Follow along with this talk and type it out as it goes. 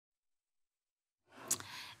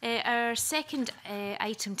Our second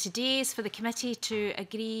item today is for the committee to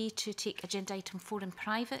agree to take agenda item 4 in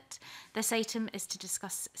private. This item is to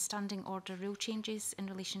discuss standing order rule changes in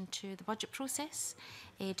relation to the budget process.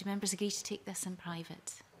 Do members agree to take this in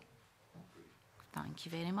private? Thank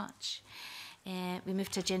you very much. We move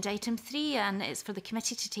to agenda item 3, and it's for the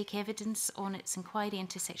committee to take evidence on its inquiry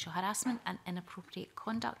into sexual harassment and inappropriate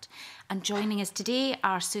conduct. And joining us today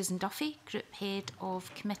are Susan Duffy, Group Head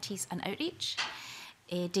of Committees and Outreach,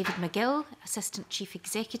 David McGill, Assistant Chief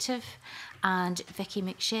Executive, and Vicky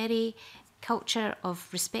McSherry, Culture of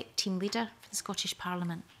Respect Team Leader for the Scottish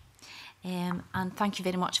Parliament. And thank you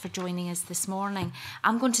very much for joining us this morning.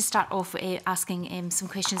 I'm going to start off asking some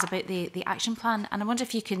questions about the action plan, and I wonder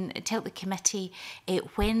if you can tell the committee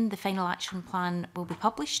when the final action plan will be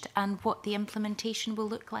published and what the implementation will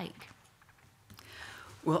look like.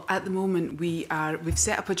 Well, at the moment, we've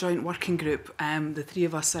set up a joint working group. The three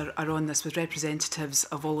of us are on this with representatives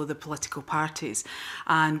of all of the political parties,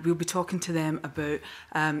 and we'll be talking to them about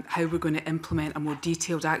how we're going to implement a more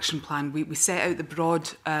detailed action plan. We set out the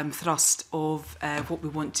broad thrust of what we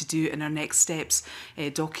want to do in our next steps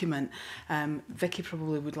document. Vicky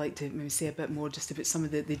probably would like to maybe say a bit more just about some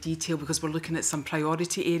of the detail, because we're looking at some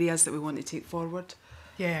priority areas that we want to take forward.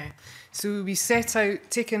 Yeah, so we set out,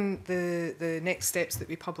 taking the next steps that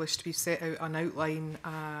we published, we set out an outline,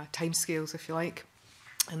 timescales if you like,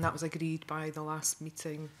 and that was agreed by the last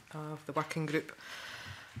meeting of the working group.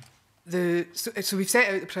 So we've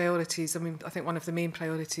set out the priorities. I mean, I think one of the main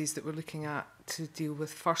priorities that we're looking at to deal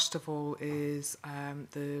with first of all is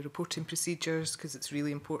the reporting procedures, because it's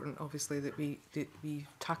really important obviously that we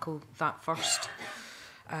tackle that first.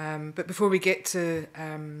 But before we get to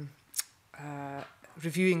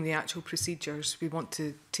reviewing the actual procedures, we want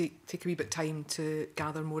to take a wee bit of time to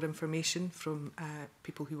gather more information from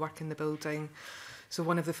people who work in the building. So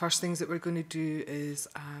one of the first things that we're going to do is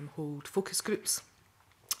hold focus groups,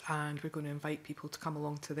 and we're going to invite people to come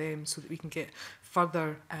along to them so that we can get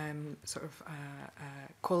further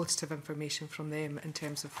qualitative information from them in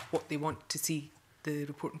terms of what they want to see the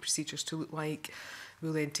reporting procedures to look like.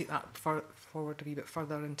 We'll then take that forward a wee bit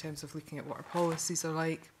further in terms of looking at what our policies are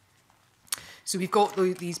like. So we've got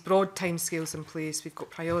these broad timescales in place, we've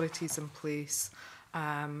got priorities in place,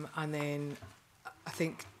 and then I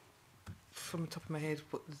think from the top of my head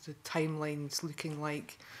what the timeline's looking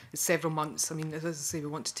like is several months. I mean, as I say, we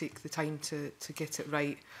want to take the time to get it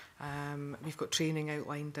right. We've got training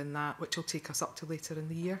outlined in that, which will take us up to later in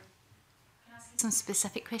the year. Can I ask some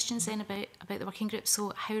specific questions then about the working group?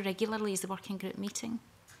 So how regularly is the working group meeting?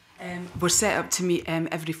 We're set up to meet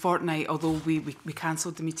every fortnight, although we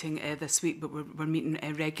cancelled the meeting this week, but we're meeting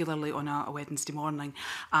regularly on a Wednesday morning,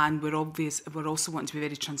 and we're also wanting to be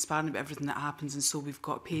very transparent about everything that happens, and so we've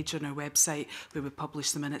got a page on our website where we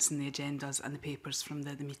publish the minutes and the agendas and the papers from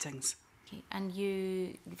the meetings. Okay. And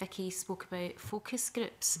you, Vicky, spoke about focus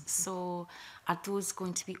groups. So are those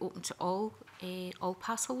going to be open to all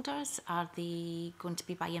pass holders? Are they going to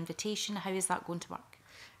be by invitation? How is that going to work?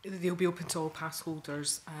 They'll be open to all pass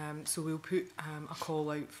holders, so we'll put a call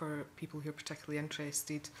out for people who are particularly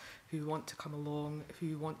interested, who want to come along,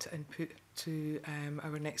 who want to input to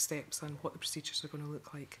our next steps and what the procedures are going to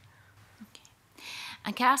look like. Okay.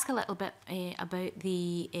 And can I ask a little bit about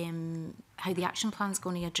how the action plan is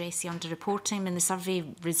going to address the underreporting? And the survey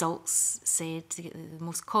results said the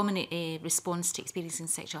most common response to experiencing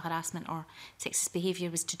sexual harassment or sexist behaviour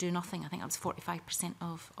was to do nothing. I think that was 45%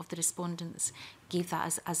 of the respondents gave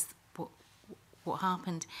that as what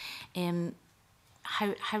happened.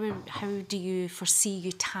 How do you foresee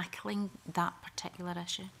you tackling that particular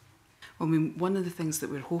issue? Well, I mean, one of the things that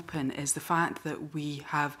we're hoping is the fact that we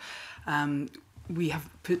have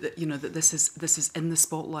put that, you know, that this is in the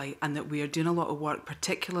spotlight, and that we are doing a lot of work,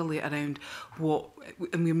 particularly around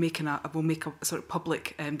and we'll make a sort of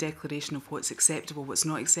public declaration of what's acceptable, what's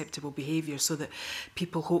not acceptable behaviour, so that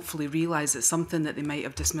people hopefully realise that something that they might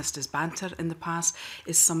have dismissed as banter in the past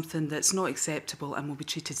is something that's not acceptable and will be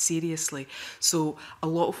treated seriously. So a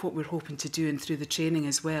lot of what we're hoping to do, and through the training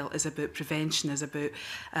as well, is about prevention, is about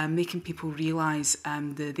making people realise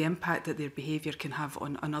the impact that their behaviour can have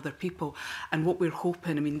on other people. And what we're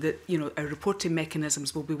hoping, I mean, that, you know, our reporting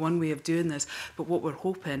mechanisms will be one way of doing this, but what we're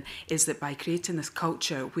hoping is that by creating this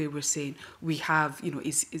culture where we're saying we have, you know,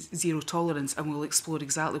 is zero tolerance, and we'll explore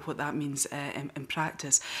exactly what that means in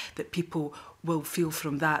practice, that people will feel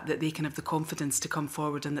from that they can have the confidence to come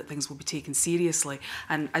forward and that things will be taken seriously.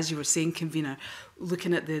 And as you were saying, convener,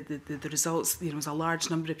 looking at the results, there was a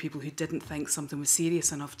large number of people who didn't think something was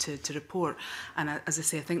serious enough to report. And as I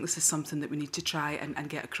say, I think this is something that we need to try and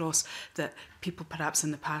get across, that people perhaps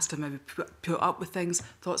in the past have maybe put up with things,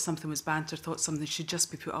 thought something was banter, thought something should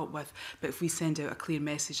just be put up with. But if we send out a clear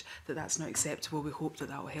message that that's not acceptable, we hope that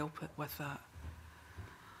that will help with that.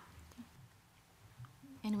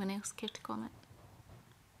 Anyone else care to comment?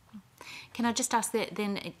 Can I just ask that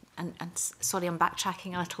then, and sorry, I'm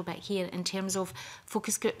backtracking a little bit here, in terms of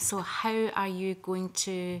focus groups, so how are you going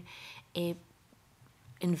to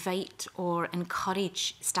invite or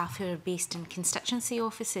encourage staff who are based in constituency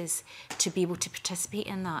offices to be able to participate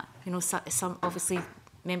in that? You know, some obviously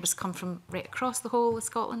members come from right across the whole of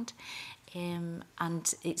Scotland,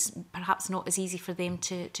 and it's perhaps not as easy for them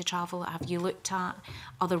to travel. Have you looked at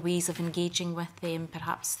other ways of engaging with them,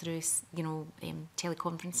 perhaps through, you know,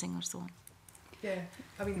 teleconferencing or so on? Yeah,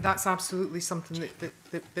 I mean, that's absolutely something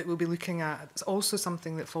that we'll be looking at. It's also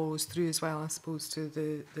something that follows through as well, I suppose, to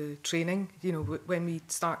the training. You know, when we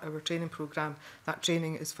start our training programme, that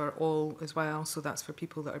training is for all as well. So that's for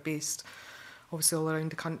people that are based obviously all around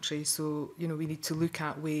the country. So, you know, we need to look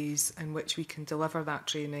at ways in which we can deliver that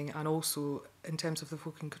training, and also in terms of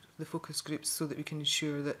the focus groups, so that we can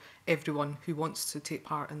ensure that everyone who wants to take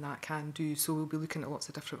part in that can do. So we'll be looking at lots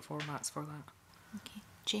of different formats for that. Okay.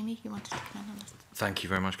 Jamie, you wanted to come in on this? Thank you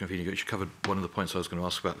very much, Convener. You covered one of the points I was going to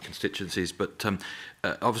ask about the constituencies, but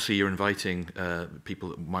obviously you're inviting people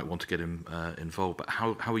that might want to get involved, but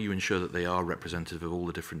how will you ensure that they are representative of all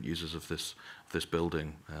the different users of this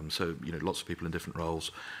building? So, you know, lots of people in different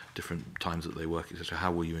roles, different times that they work, etc.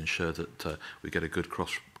 How will you ensure that we get a good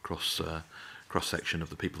cross section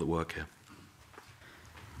of the people that work here?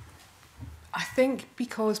 I think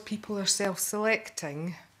because people are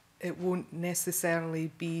self-selecting, it won't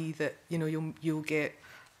necessarily be that, you know, you'll get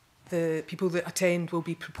the people that attend will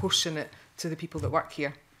be proportionate to the people that work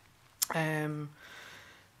here.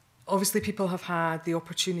 Obviously, people have had the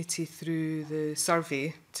opportunity through the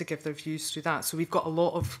survey to give their views through that. So we've got a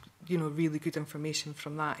lot of, you know, really good information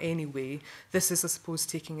from that anyway. This is, I suppose,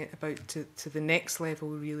 taking it about to the next level,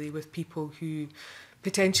 really, with people who,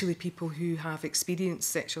 potentially people who have experienced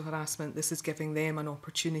sexual harassment. This is giving them an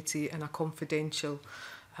opportunity in a confidential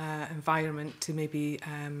environment to maybe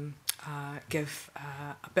give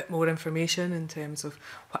a bit more information in terms of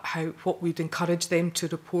what we'd encourage them to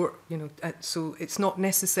report. You know, so it's not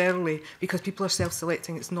necessarily, because people are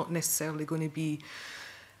self-selecting, it's not necessarily going to be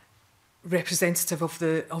representative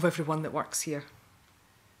of everyone that works here.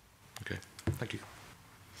 Okay, thank you.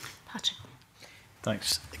 Patrick.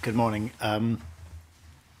 Thanks. Good morning. I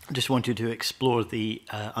just wanted to explore the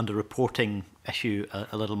underreporting issue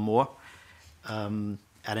a little more.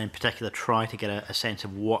 And in particular try to get a sense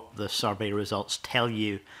of what the survey results tell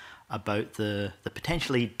you about the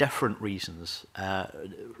potentially different reasons,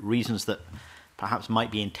 reasons that perhaps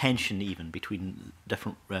might be in tension even between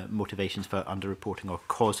different motivations for underreporting or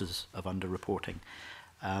causes of underreporting.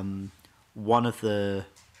 One of the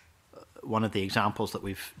examples that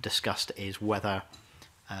we've discussed is whether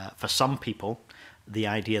for some people the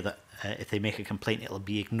idea that if they make a complaint it'll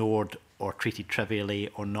be ignored or treated trivially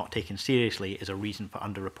or not taken seriously is a reason for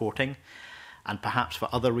underreporting. And perhaps for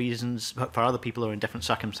other reasons, for other people who are in different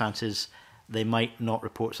circumstances, they might not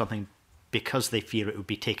report something because they fear it would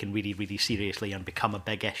be taken really, really seriously and become a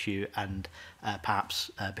big issue and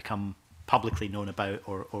perhaps become publicly known about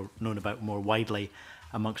or known about more widely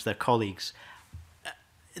amongst their colleagues.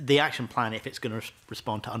 The action plan, if it's going to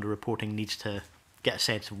respond to underreporting, needs to get a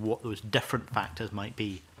sense of what those different factors might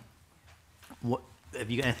be. What have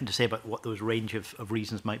you got anything to say about what those range of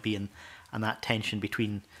reasons might be and that tension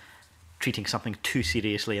between treating something too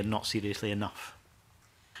seriously and not seriously enough?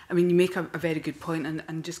 I mean, you make a very good point,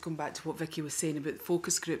 and just going back to what Vicky was saying about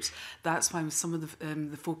focus groups, that's why some of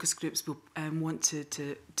the focus groups will want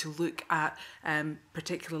to look at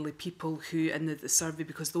particularly people who in the survey,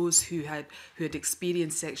 because those who had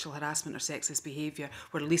experienced sexual harassment or sexist behaviour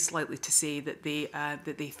were least likely to say that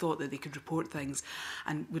they thought that they could report things,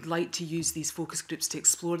 and would like to use these focus groups to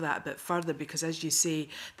explore that a bit further, because as you say,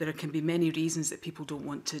 there can be many reasons that people don't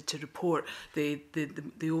want to report. The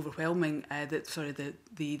overwhelming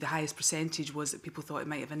the highest percentage was that people thought it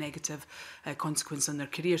might have a negative consequence on their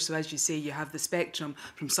career. So as you say, you have the spectrum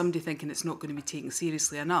from somebody thinking it's not going to be taken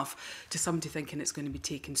seriously enough to somebody thinking it's going to be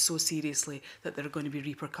taken so seriously that there are going to be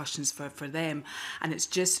repercussions for them. And it's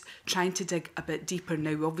just trying to dig a bit deeper.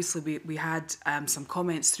 Now, obviously, we had some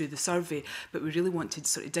comments through the survey, but we really wanted to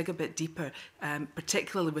sort of dig a bit deeper,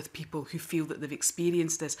 particularly with people who feel that they've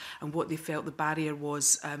experienced this and what they felt the barrier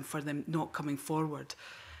was for them not coming forward.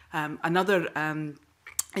 Another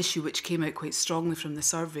issue which came out quite strongly from the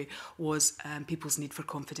survey was people's need for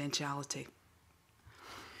confidentiality.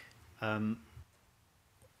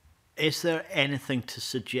 Is there anything to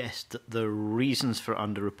suggest that the reasons for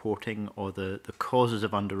underreporting or the causes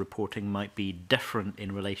of underreporting might be different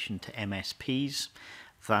in relation to MSPs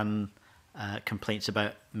than complaints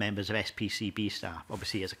about members of SPCB staff?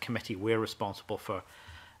 Obviously, as a committee, we're responsible for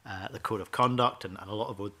the code of conduct and a lot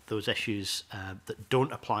of those issues that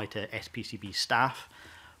don't apply to SPCB staff.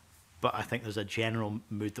 But I think there's a general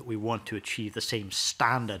mood that we want to achieve the same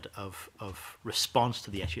standard of response to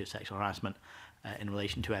the issue of sexual harassment in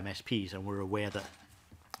relation to MSPs. And we're aware that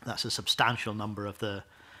that's a substantial number of the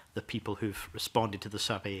people who've responded to the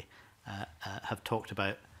survey have talked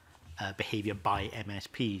about behaviour by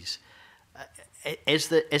MSPs. Is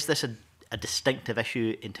this a distinctive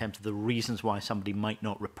issue in terms of the reasons why somebody might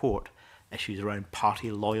not report? Issues around party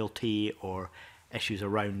loyalty or issues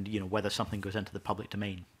around, you know, whether something goes into the public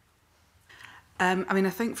domain? I mean, I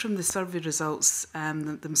think from the survey results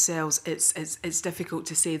themselves, it's difficult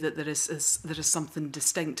to say that there is something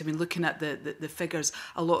distinct. I mean, looking at the figures,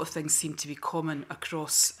 a lot of things seem to be common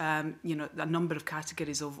across you know, a number of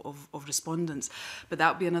categories of respondents. But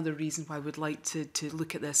that would be another reason why we'd like to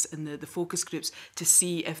look at this in the focus groups to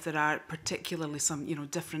see if there are particularly some, you know,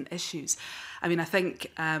 different issues. I mean, I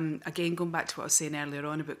think again, going back to what I was saying earlier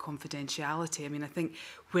on about confidentiality. I mean, I think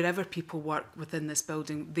wherever people work within this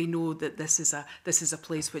building, they know that this is a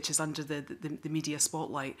place which is under the media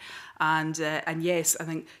spotlight, and yes, I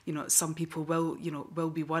think, you know, some people will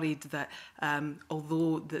be worried that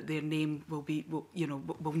although that their name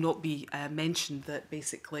will not be mentioned, that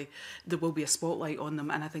basically there will be a spotlight on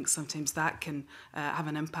them, and I think sometimes that can have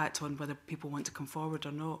an impact on whether people want to come forward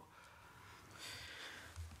or not.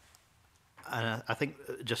 And I think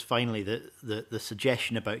just finally the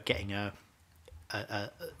suggestion about getting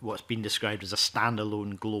what's been described as a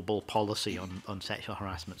standalone global policy on sexual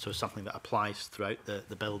harassment, so something that applies throughout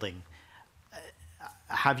the building.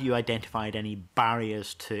 Have you identified any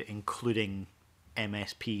barriers to including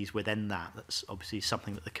MSPs within that? That's obviously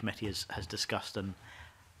something that the committee has discussed, and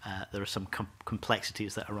there are some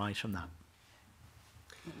complexities that arise from that.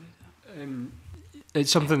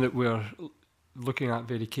 It's something that we're looking at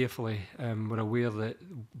very carefully. We're aware that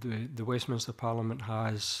the Westminster Parliament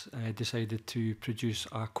has decided to produce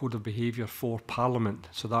a code of behaviour for Parliament,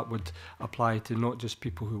 so that would apply to not just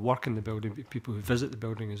people who work in the building but people who visit the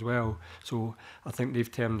building as well. So I think they've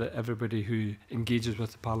termed it everybody who engages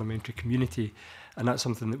with the parliamentary community, and that's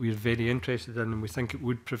something that we're very interested in, and we think it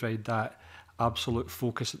would provide that absolute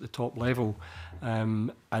focus at the top level,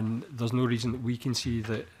 and there's no reason that we can see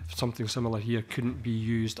that something similar here couldn't be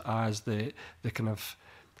used as the kind of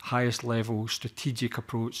highest level strategic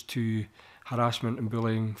approach to harassment and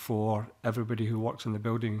bullying for everybody who works in the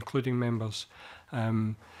building, including members.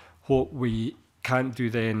 What we can't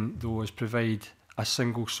do then, though, is provide a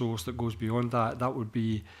single source that goes beyond that. That would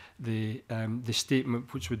be the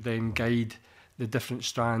statement which would then guide the different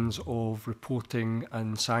strands of reporting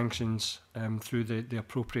and sanctions through the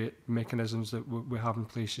appropriate mechanisms that we have in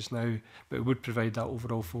place just now. But it would provide that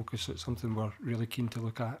overall focus. It's something we're really keen to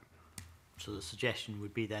look at. So the suggestion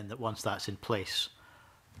would be then that once that's in place,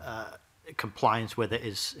 compliance with it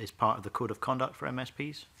is part of the code of conduct for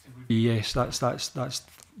MSPs? Yes, that's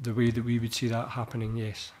the way that we would see that happening,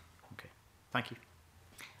 yes. Okay, thank you.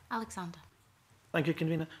 Alexander. Thank you,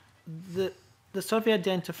 Convener. The survey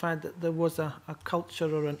identified that there was a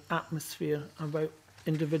culture or an atmosphere about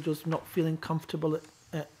individuals not feeling comfortable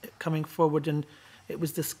at coming forward, and it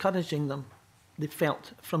was discouraging them, they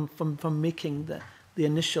felt, from making the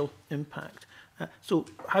initial impact. So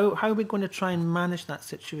how are we going to try and manage that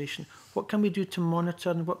situation? What can we do to monitor,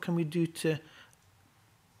 and what can we do to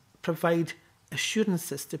provide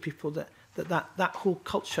assurances to people that whole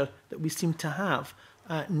culture that we seem to have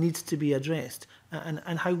needs to be addressed?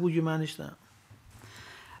 And how will you manage that?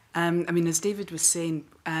 I mean, as David was saying,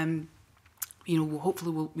 you know,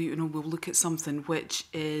 hopefully we'll look at something which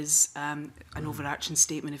is an overarching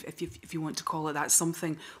statement, if you want to call it that,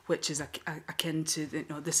 something which is akin to, you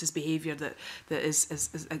know, this is behaviour that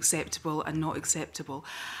is acceptable and not acceptable,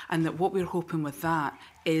 and that what we're hoping with that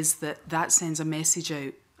is that sends a message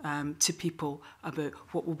out to people about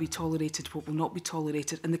what will be tolerated, what will not be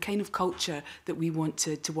tolerated, and the kind of culture that we want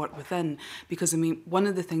to work within. Because, I mean, one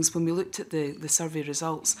of the things when we looked at the survey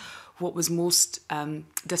results, what was most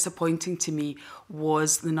disappointing to me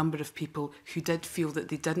was the number of people who did feel that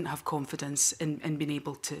they didn't have confidence in being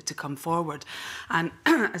able to come forward. And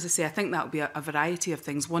as I say, I think that will be a variety of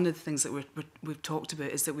things. One of the things that we've talked about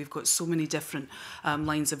is that we've got so many different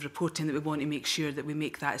lines of reporting that we want to make sure that we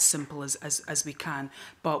make that as simple as we can,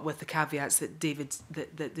 but with the caveats that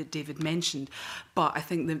David mentioned. But I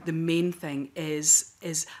think the main thing is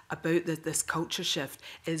about this culture shift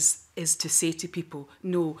is to say to people,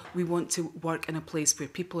 no, we want to work in a place where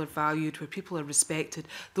people are valued, where people are respected.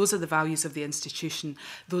 Those are the values of the institution.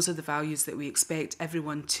 Those are the values that we expect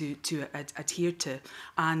everyone to adhere to.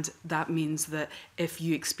 And that means that if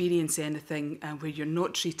you experience anything where you're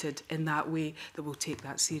not treated in that way, that we'll take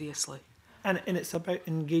that seriously. And it's about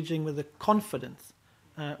engaging with the confidence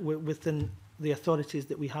within the authorities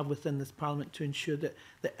that we have within this Parliament to ensure that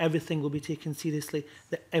everything will be taken seriously,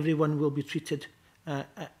 that everyone will be treated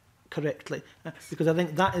correctly. Because I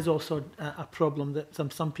think that is also a problem,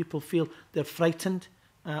 that some people feel they're frightened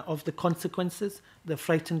of the consequences, they're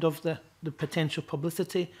frightened of the potential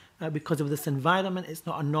publicity because of this environment. It's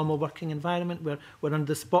not a normal working environment, we're under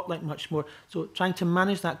the spotlight much more. So trying to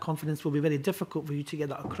manage that confidence will be very difficult for you to get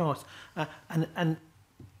that across. And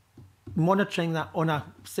monitoring that on a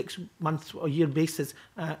 6 month or year basis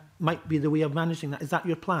might be the way of managing that. Is that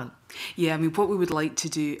your plan? Yeah, I mean, what we would like to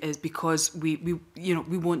do is, because we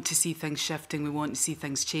want to see things shifting, we want to see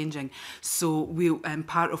things changing. So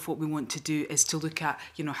part of what we want to do is to look at,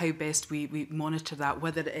 how best we monitor that,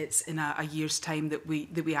 whether it's in a year's time that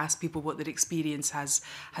we ask people what their experience has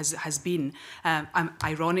been.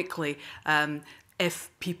 Ironically,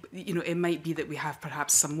 if people, it might be that we have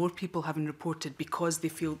perhaps some more people having reported because they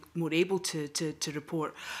feel more able to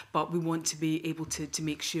report, but we want to be able to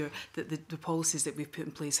make sure that the policies that we've put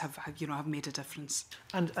in place have made a difference.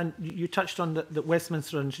 And you touched on that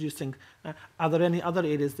Westminster are introducing. Are there any other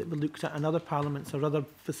areas that we looked at in other parliaments or other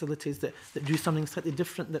facilities that do something slightly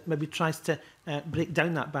different that maybe tries to break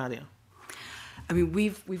down that barrier? I mean,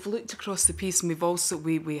 we've looked across the piece, and we've also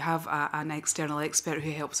we have an external expert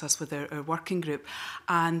who helps us with our working group.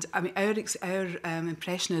 And I mean, our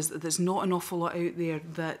impression is that there's not an awful lot out there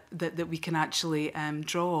that we can actually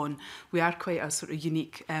draw on. We are quite a sort of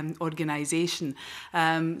unique organisation,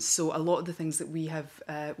 so a lot of the things that we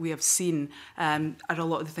have seen are a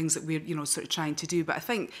lot of the things that we're sort of trying to do. But I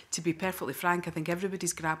think, to be perfectly frank, I think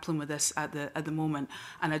everybody's grappling with this at the moment,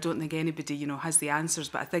 and I don't think anybody has the answers.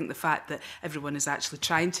 But I think the fact that everyone is actually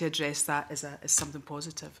trying to address that is something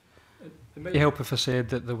positive. It might help if I said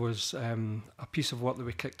that there was a piece of work that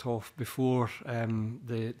we kicked off before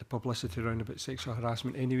the publicity around about sexual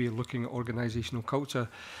harassment anyway, looking at organisational culture,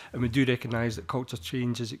 and we do recognise that culture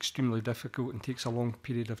change is extremely difficult and takes a long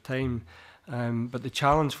period of time. But the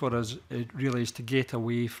challenge for us really is to get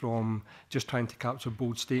away from just trying to capture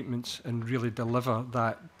bold statements and really deliver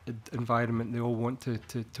that environment they all want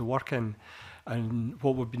to work in. And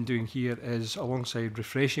what we've been doing here is, alongside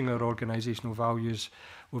refreshing our organisational values,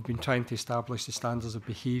 we've been trying to establish the standards of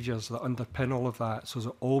behaviours that underpin all of that, so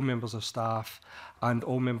that all members of staff and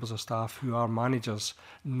all members of staff who are managers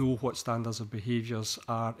know what standards of behaviours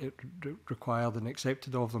are required and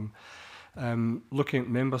accepted of them. Looking at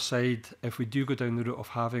member side, if we do go down the route of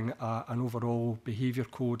having an overall behaviour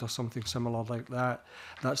code or something similar like that,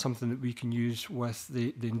 that's something that we can use with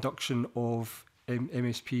the induction of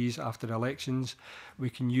MSPs after elections. We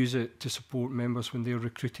can use it to support members when they're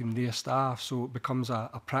recruiting their staff, so it becomes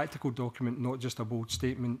a practical document, not just a bold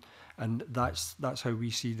statement, and that's how we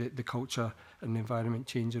see the culture and the environment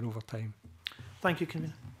changing over time. Thank you,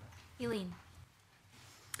 Convener. Elaine.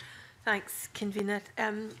 Thanks, Convener.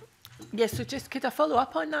 Yes, so just could I follow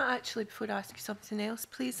up on that actually before I ask you something else,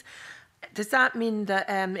 please? Does that mean that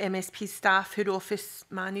MSP staff who are office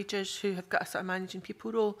managers who have got a sort of managing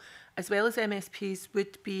people role, as well as MSPs,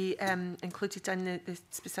 would be included in the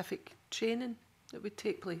specific training that would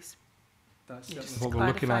take place? That's what we're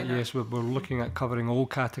looking at, yes. We're looking at covering all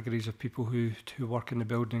categories of people who work in the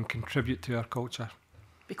building and contribute to our culture.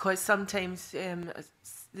 Because sometimes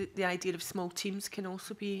the idea of small teams can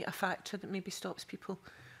also be a factor that maybe stops people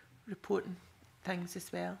reporting things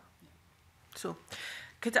as well. So,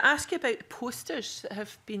 could I ask you about the posters that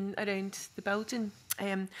have been around the building?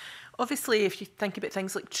 Obviously, if you think about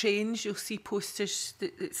things like change, you'll see posters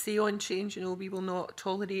that say on change, we will not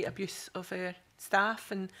tolerate abuse of our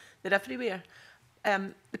staff, and they're everywhere.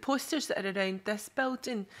 The posters that are around this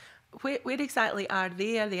building, where exactly are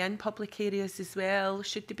they? Are they in public areas as well?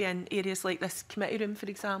 Should they be in areas like this committee room, for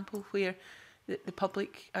example, where the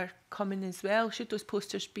public are coming as well? Should those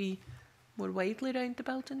posters be more widely around the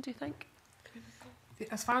building, do you think?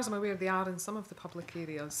 As far as I'm aware, they are in some of the public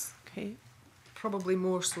areas. Okay. Probably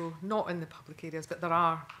more so not in the public areas, but there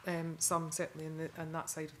are some certainly in that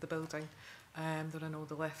side of the building. They're in all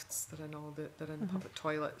the lifts, they're in the public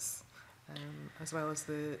toilets, as well as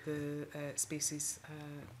the spaces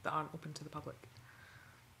that aren't open to the public.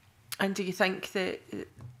 And do you think that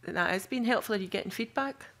has been helpful? Are you getting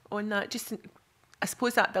feedback on that? Just, I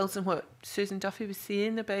suppose that builds on what Susan Duffy was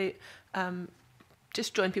saying about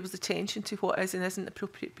just drawing people's attention to what is and isn't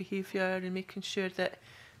appropriate behaviour, and making sure that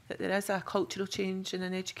there is a cultural change and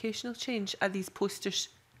an educational change. Are these posters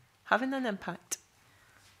having an impact?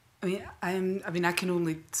 I mean, I can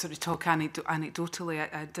only sort of talk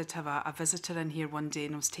anecdotally. I did have a visitor in here one day,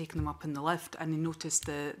 and I was taking them up in the lift, and he noticed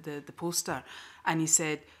the poster, and he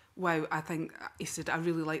said, "Wow, he said, I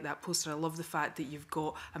really like that poster. I love the fact that you've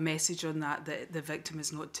got a message on that the victim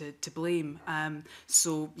is not to blame."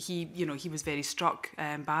 So he was very struck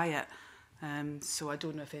by it. So I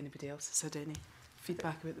don't know if anybody else has had any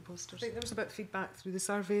feedback about the posters. I think there was a bit of feedback through the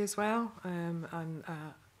survey as well,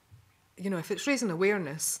 if it's raising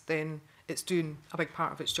awareness, then it's doing a big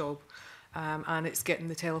part of its job, and it's getting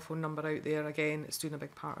the telephone number out there again. It's doing a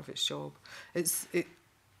big part of its job.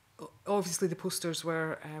 Obviously the posters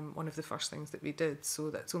were one of the first things that we did,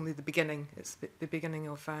 so that's only the beginning. It's the beginning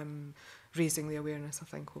of raising the awareness, I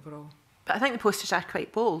think, overall. But I think the posters are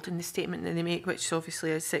quite bold in the statement that they make, which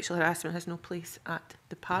obviously is sexual harassment has no place at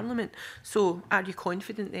the Parliament. So are you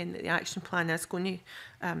confident then that the action plan is going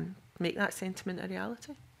to make that sentiment a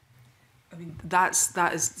reality? I mean, that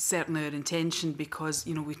is certainly our intention, because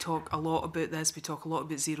we talk a lot about this, we talk a lot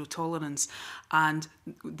about zero tolerance, and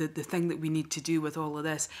the thing that we need to do with all of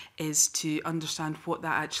this is to understand what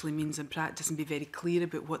that actually means in practice and be very clear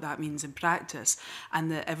about what that means in practice,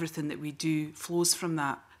 and that everything that we do flows from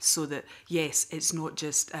that, so that yes, it's not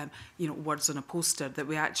just words on a poster, that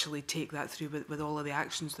we actually take that through with all of the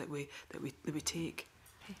actions that we take.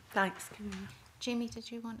 Okay, thanks. Jamie, did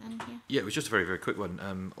you want in here? Yeah, it was just a very, very quick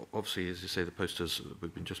one. Obviously, as you say, the posters,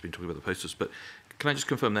 we've just been talking about the posters, but can I just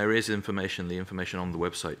confirm there is the information on the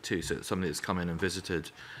website too, so that somebody that's come in and visited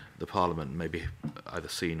the Parliament, maybe either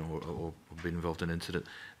seen or been involved in an incident,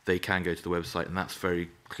 they can go to the website, and that's very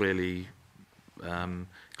clearly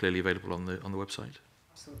available on the website?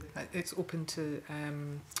 Absolutely. It's open to,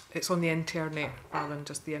 it's on the internet rather than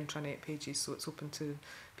just the intranet pages, so it's open to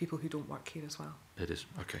people who don't work here as well. It is,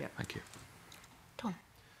 okay, yeah. Thank you. Tom.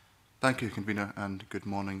 Thank you, Convener, and good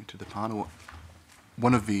morning to the panel.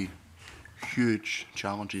 One of the huge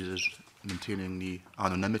challenges is maintaining the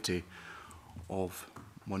anonymity of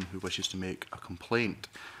one who wishes to make a complaint,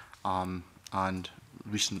 and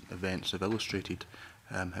recent events have illustrated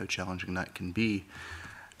how challenging that can be.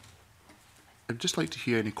 I'd just like to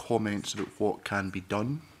hear any comments about what can be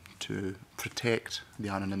done to protect the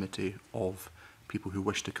anonymity of people who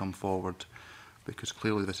wish to come forward, because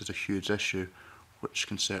clearly this is a huge issue which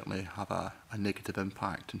can certainly have a negative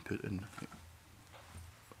impact and put in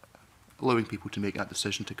allowing people to make that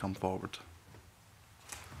decision to come forward.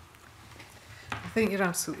 I think you're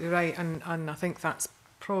absolutely right, and I think that's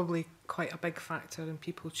probably quite a big factor in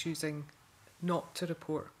people choosing not to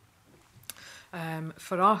report.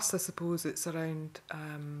 For us, I suppose it's around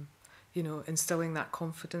instilling that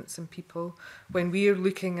confidence in people. When we're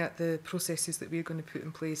looking at the processes that we're going to put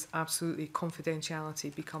in place, absolutely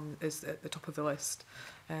confidentiality is at the top of the list.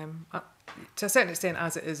 To a certain extent,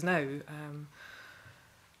 as it is now.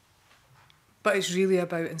 But it's really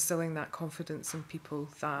about instilling that confidence in people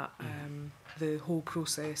that the whole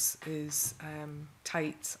process is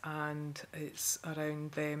tight, and it's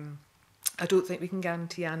around them. I don't think we can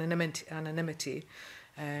guarantee anonymity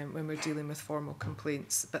when we're dealing with formal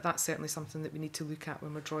complaints, but that's certainly something that we need to look at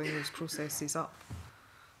when we're drawing those processes up.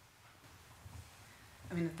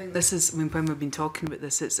 I mean, I think this is, when we've been talking about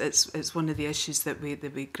this, it's one of the issues that we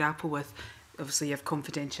grapple with. Obviously, you have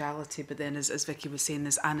confidentiality, but then, as Vicky was saying,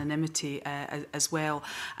 there's anonymity as well,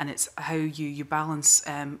 and it's how you balance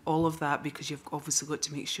all of that, because you've obviously got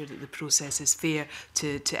to make sure that the process is fair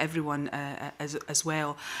to everyone as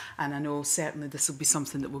well. And I know certainly this will be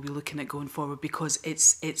something that we'll be looking at going forward, because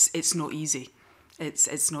it's not easy.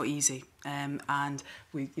 It's not easy, and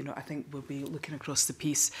we, I think we'll be looking across the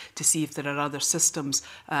piece to see if there are other systems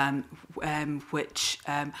which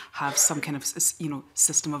have some kind of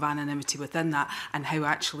system of anonymity within that, and how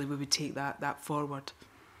actually we would take that forward.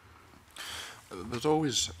 There's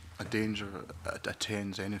always a danger that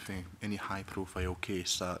attends any high-profile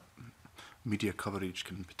case that media coverage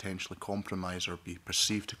can potentially compromise or be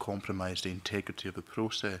perceived to compromise the integrity of the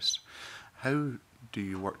process. How do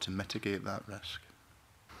you work to mitigate that risk?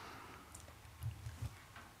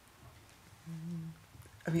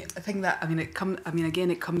 I mean, I think that,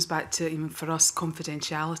 again, it comes back to, even for us,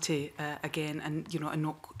 confidentiality again, and and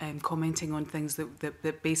not commenting on things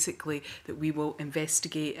that basically that we will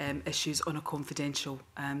investigate issues on a confidential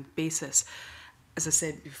basis. As I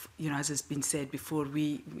said, as has been said before,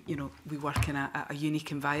 we work in a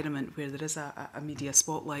unique environment where there is a media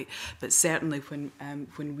spotlight. But certainly,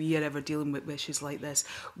 when we are ever dealing with issues like this,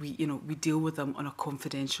 we deal with them on a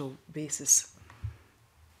confidential basis.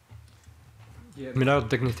 Yeah, I mean, our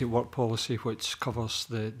dignity at work policy, which covers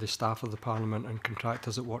the staff of the Parliament and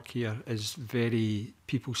contractors that work here, is very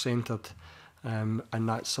people-centred, and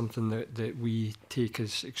that's something that we take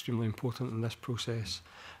as extremely important in this process.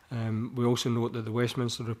 We also note that the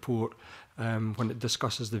Westminster report, when it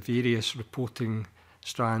discusses the various reporting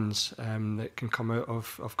strands that can come out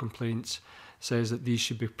of complaints, says that these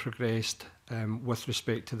should be progressed with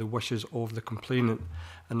respect to the wishes of the complainant,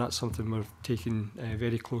 and that's something we're taking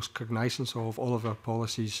very close cognizance of. All of our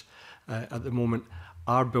policies at the moment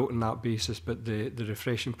are built on that basis, but the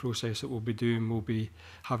refreshing process that we'll be doing will be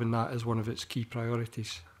having that as one of its key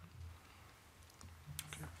priorities.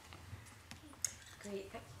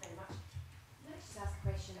 Great, thank you very much. Can I just ask a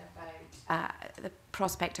question about the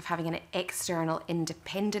prospect of having an external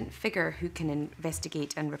independent figure who can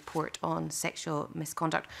investigate and report on sexual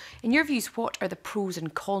misconduct? In your views, what are the pros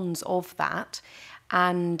and cons of that?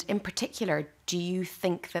 And in particular, do you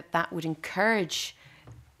think that that would encourage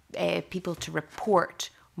people to report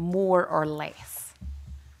more or less?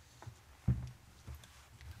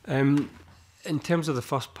 In terms of the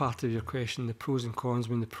first part of your question, the pros and cons,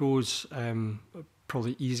 I mean, the pros are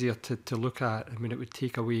probably easier to look at. I mean, it would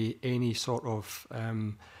take away any sort of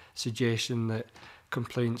suggestion that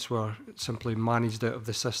complaints were simply managed out of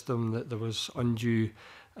the system, that there was undue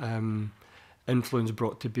influence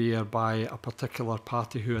brought to bear by a particular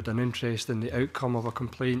party who had an interest in the outcome of a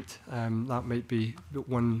complaint. That might be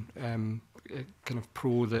one kind of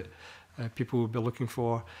pro that people would be looking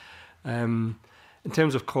for. In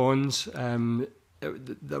terms of cons,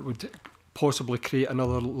 that would possibly create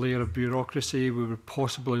another layer of bureaucracy. We would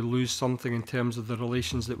possibly lose something in terms of the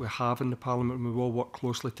relations that we have in the Parliament. We will work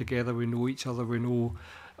closely together. We know each other. We know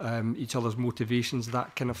each other's motivations,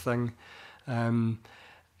 that kind of thing.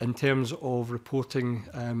 In terms of reporting,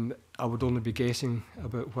 I would only be guessing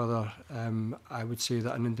about whether I would say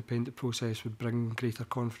that an independent process would bring greater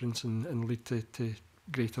confidence and lead to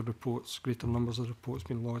greater reports, greater numbers of reports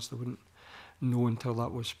being lodged. I wouldn't know until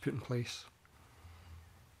that was put in place.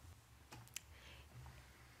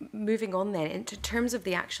 Moving on then, in terms of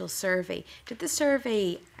the actual survey, did the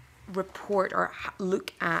survey report or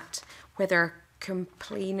look at whether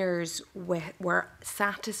complainers were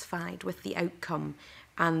satisfied with the outcome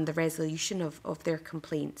and the resolution of their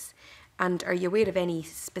complaints? And are you aware of any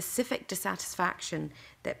specific dissatisfaction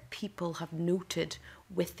that people have noted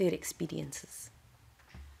with their experiences?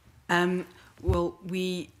 Well,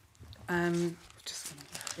 we just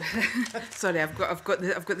sorry, I've got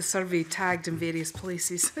the survey tagged in various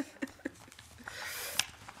places.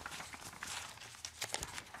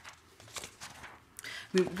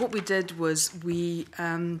 What we did was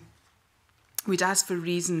we'd asked for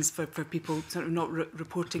reasons for people sort of not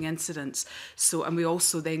reporting incidents. So, and we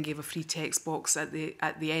also then gave a free text box at the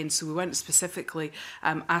end. So we weren't specifically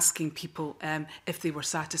asking people if they were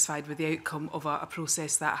satisfied with the outcome of a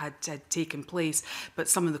process that had taken place. But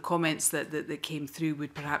some of the comments that came through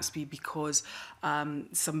would perhaps be because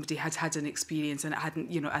somebody had had an experience and it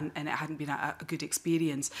hadn't, and it hadn't been a good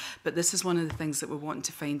experience. But this is one of the things that we're wanting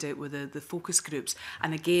to find out with the focus groups.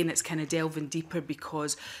 And again, it's kind of delving deeper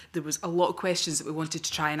because there was a lot of questions that we wanted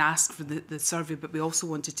to try and ask for the survey, but we also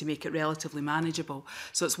wanted to make it relatively manageable.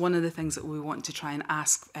 So it's one of the things that we want to try and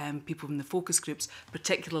ask people in the focus groups,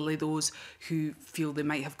 particularly those who feel they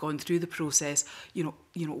might have gone through the process,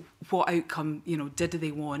 what outcome, did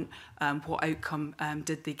they want, what outcome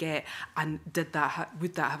did they get, and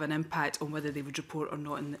would that have an impact on whether they would report or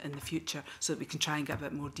not in the future, so that we can try and get a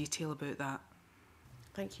bit more detail about that.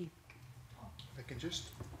 Thank you. I can just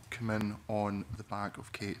come in on the back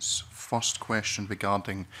of Kate's first question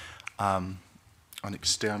regarding an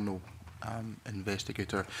external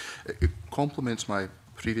investigator. It complements my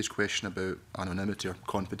previous question about anonymity or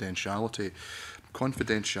confidentiality.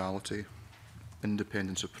 Confidentiality,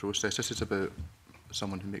 independence of process. This is about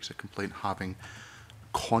someone who makes a complaint having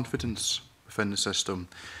confidence within the system.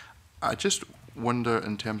 I just wonder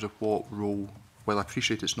in terms of what role, well, I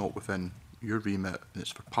appreciate it's not within your remit and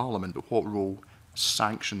it's for Parliament, but what role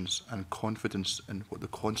sanctions and confidence in what the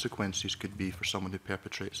consequences could be for someone who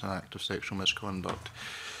perpetrates an act of sexual misconduct,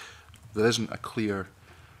 there isn't a clear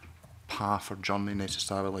path or journey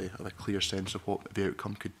necessarily, or a clear sense of what the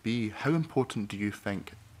outcome could be. How important do you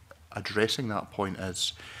think addressing that point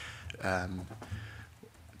is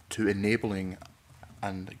to enabling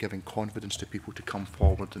and giving confidence to people to come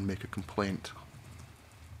forward and make a complaint?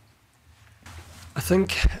 I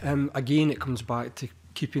think, again, it comes back to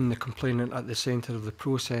keeping the complainant at the centre of the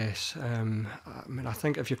process. I mean, I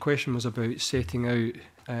think if your question was about setting out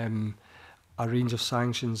a range of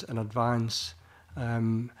sanctions in advance,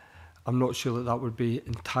 I'm not sure that that would be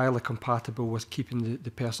entirely compatible with keeping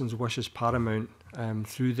the person's wishes paramount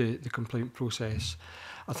through the complaint process.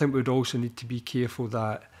 I think we would also need to be careful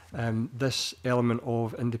that this element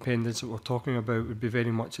of independence that we're talking about would be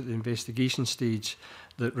very much at the investigation stage,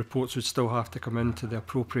 that reports would still have to come into the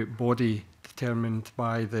appropriate body determined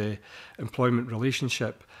by the employment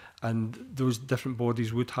relationship, and those different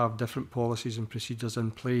bodies would have different policies and procedures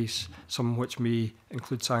in place, some which may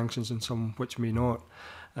include sanctions and some which may not.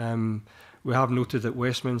 We have noted at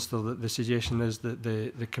Westminster that the suggestion is that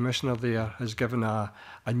the Commissioner there has given a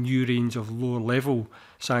new range of lower level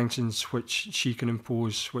sanctions which she can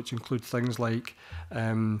impose, which include things like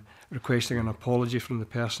requesting an apology from the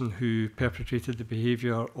person who perpetrated the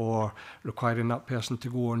behaviour, or requiring that person to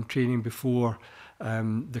go on training before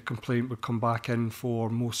the complaint would come back in for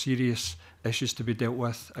more serious issues to be dealt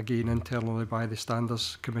with, again internally by the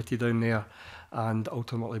Standards Committee down there, and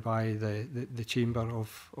ultimately by the Chamber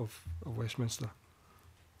of Westminster.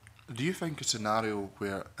 Do you think a scenario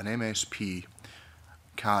where an MSP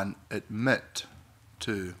can admit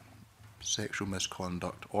to sexual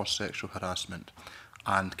misconduct or sexual harassment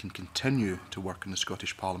and can continue to work in the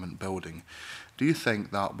Scottish Parliament building, do you think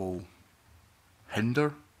that will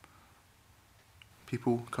hinder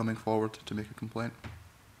people coming forward to make a complaint?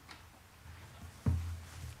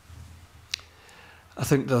 I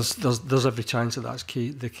think there's every chance that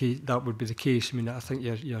that would be the case. I mean, I think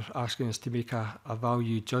you're asking us to make a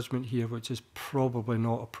value judgment here, which is probably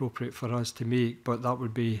not appropriate for us to make, but that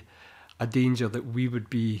would be a danger that we would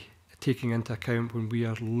be taking into account when we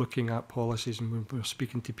are looking at policies and when we're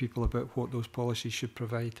speaking to people about what those policies should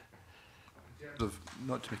provide.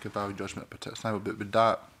 Not to make a value judgment at a particular time, but would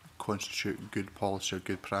that constitute good policy or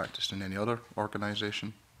good practice in any other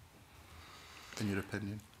organisation, in your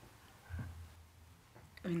opinion?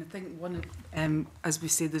 I mean, I think one of, as we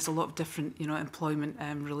say, there's a lot of different, employment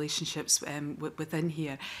relationships within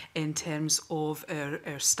here in terms of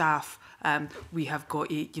our staff. We have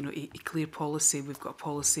got a clear policy. We've got a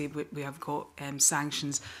policy. We have got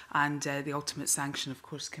sanctions, and the ultimate sanction, of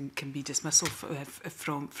course, can be dismissal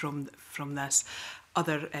from this.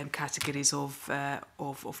 Other categories of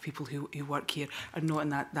people who work here are not in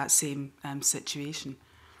that same situation.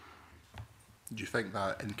 Do you think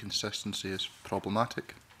that inconsistency is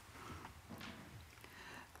problematic?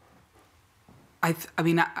 I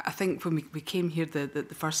think when we came here the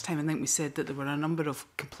first time, I think we said that there were a number of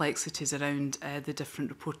complexities around the different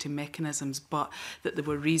reporting mechanisms, but that there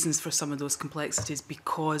were reasons for some of those complexities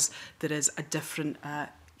because there is a different,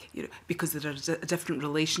 because there is a different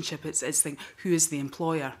relationship. It's who is the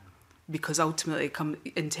employer? Because ultimately,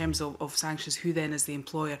 in terms of sanctions, who then is the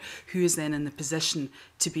employer? Who is then in the position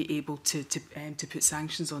to be able to put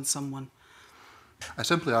sanctions on someone? I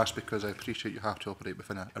simply ask because I appreciate you have to operate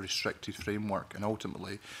within a restricted framework, and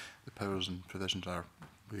ultimately the powers and provisions are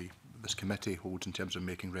this committee holds in terms of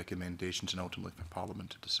making recommendations and ultimately for Parliament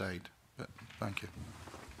to decide. But thank you.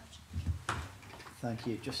 Thank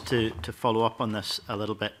you. Just to follow up on this a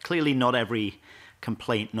little bit, clearly not every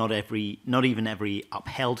complaint, not even every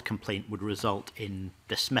upheld complaint would result in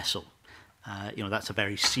dismissal. That's a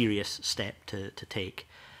very serious step to take.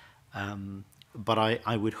 But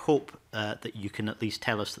I would hope that you can at least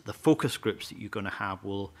tell us that the focus groups that you're going to have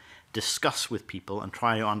will discuss with people and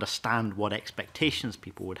try to understand what expectations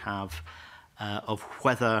people would have of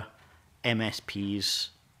whether MSPs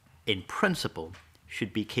in principle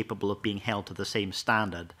should be capable of being held to the same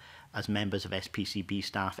standard as members of SPCB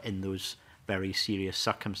staff in those very serious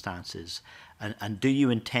circumstances. And do you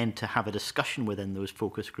intend to have a discussion within those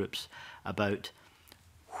focus groups about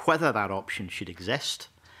whether that option should exist,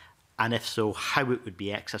 and if so, how it would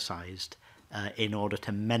be exercised in order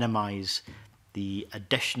to minimise the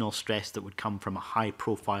additional stress that would come from a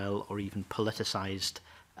high-profile or even politicised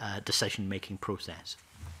decision-making process?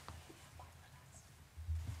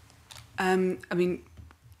 Within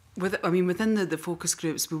the focus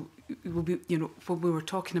groups, we'll be, when we were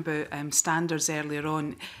talking about standards earlier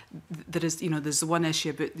on, there's the one issue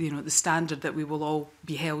about the standard that we will all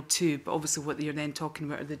be held to, but obviously what you're then talking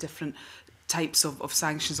about are the different types of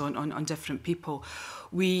sanctions on different people.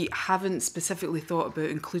 We haven't specifically thought about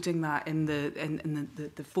including that in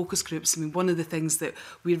the focus groups. I mean, one of the things that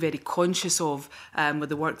we're very conscious of with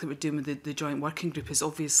the work that we're doing with the joint working group is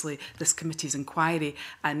obviously this committee's inquiry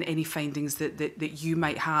and any findings that you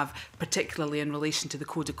might have, particularly in relation to the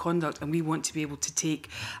code of conduct, and we want to be able to take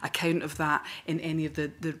account of that in any of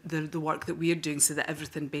the work that we're doing, so that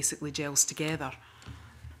everything basically gels together.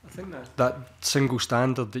 I think that single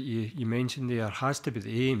standard that you mentioned there has to be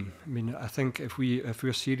the aim. I mean, I think if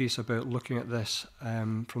we're serious about looking at this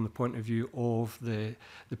from the point of view of the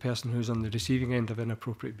person who's on the receiving end of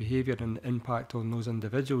inappropriate behaviour and the impact on those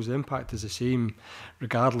individuals, the impact is the same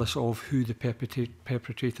regardless of who the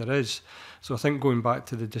perpetrator is. So I think going back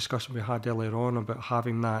to the discussion we had earlier on about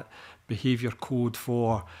having that behaviour code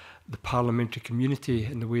for the parliamentary community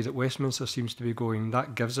in the way that Westminster seems to be going,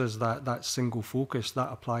 that gives us that single focus that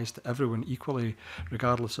applies to everyone equally,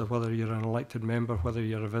 regardless of whether you're an elected member, whether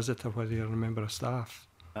you're a visitor, whether you're a member of staff.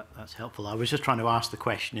 That's helpful. I was just trying to ask the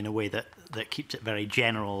question in a way that keeps it very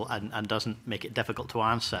general and doesn't make it difficult to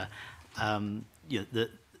answer.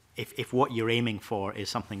 If what you're aiming for is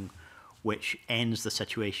something which ends the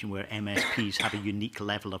situation where MSPs have a unique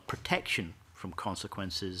level of protection from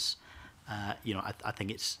consequences, I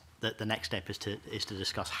think it's that the next step is to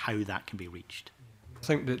discuss how that can be reached. I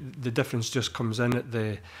think that the difference just comes in at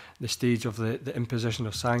the stage of the imposition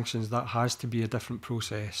of sanctions. That has to be a different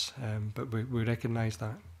process, but we recognise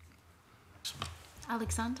that.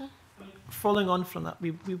 Alexander? Following on from that,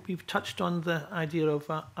 we've touched on the idea of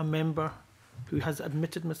a member who has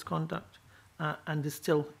admitted misconduct and is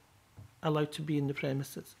still allowed to be in the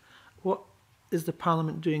premises. What is the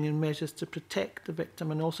Parliament doing in measures to protect the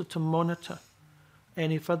victim and also to monitor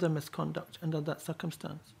any further misconduct under that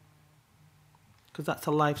circumstance? Because that's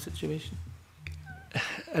a live situation.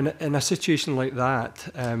 In a situation like that,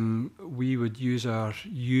 we would use our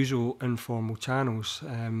usual informal channels.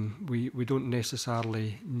 We don't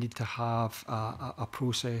necessarily need to have a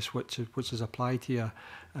process which is applied here.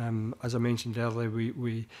 As I mentioned earlier,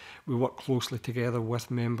 we work closely together with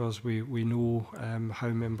members. We know how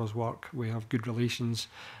members work. We have good relations.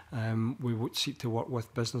 We would seek to work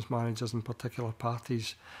with business managers and particular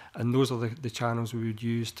parties, and those are the channels we would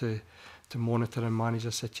use to monitor and manage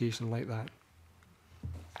a situation like that.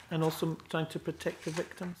 And also trying to protect the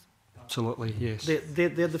victims. Absolutely, yes. They're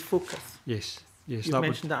the focus. Yes. You've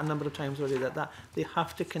mentioned that a number of times already, that they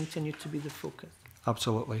have to continue to be the focus.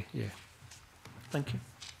 Absolutely, yeah. Thank you.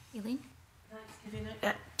 Elaine?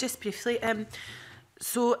 Thanks, just briefly,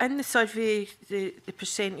 so in the survey, the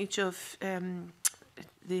percentage of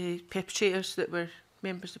the perpetrators that were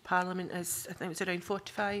members of Parliament is, I think it was around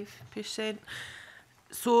 45%.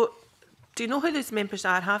 So, do you know who those members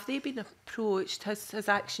are? Have they been approached? Has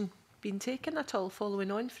action been taken at all following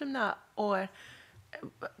on from that? Or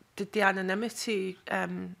did the anonymity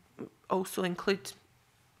also include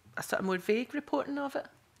a sort of more vague reporting of it?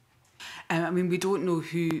 I mean, we don't know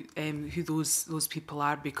who those people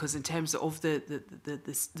are, because in terms of the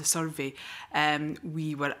survey,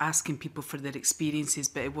 we were asking people for their experiences,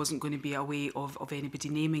 but it wasn't going to be a way of anybody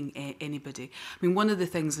naming anybody. I mean, one of the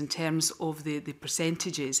things in terms of the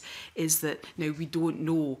percentages is that now we don't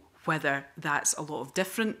know whether that's a lot of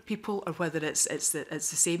different people or whether it's the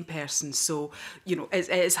same person. So, it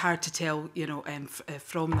is hard to tell,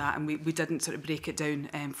 from that, and we didn't sort of break it down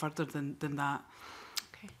further than that.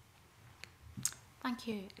 Thank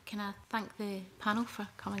you. Can I thank the panel for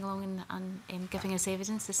coming along and giving us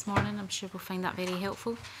evidence this morning? I'm sure we'll find that very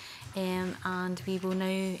helpful. And we will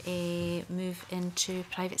now move into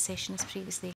private session as previously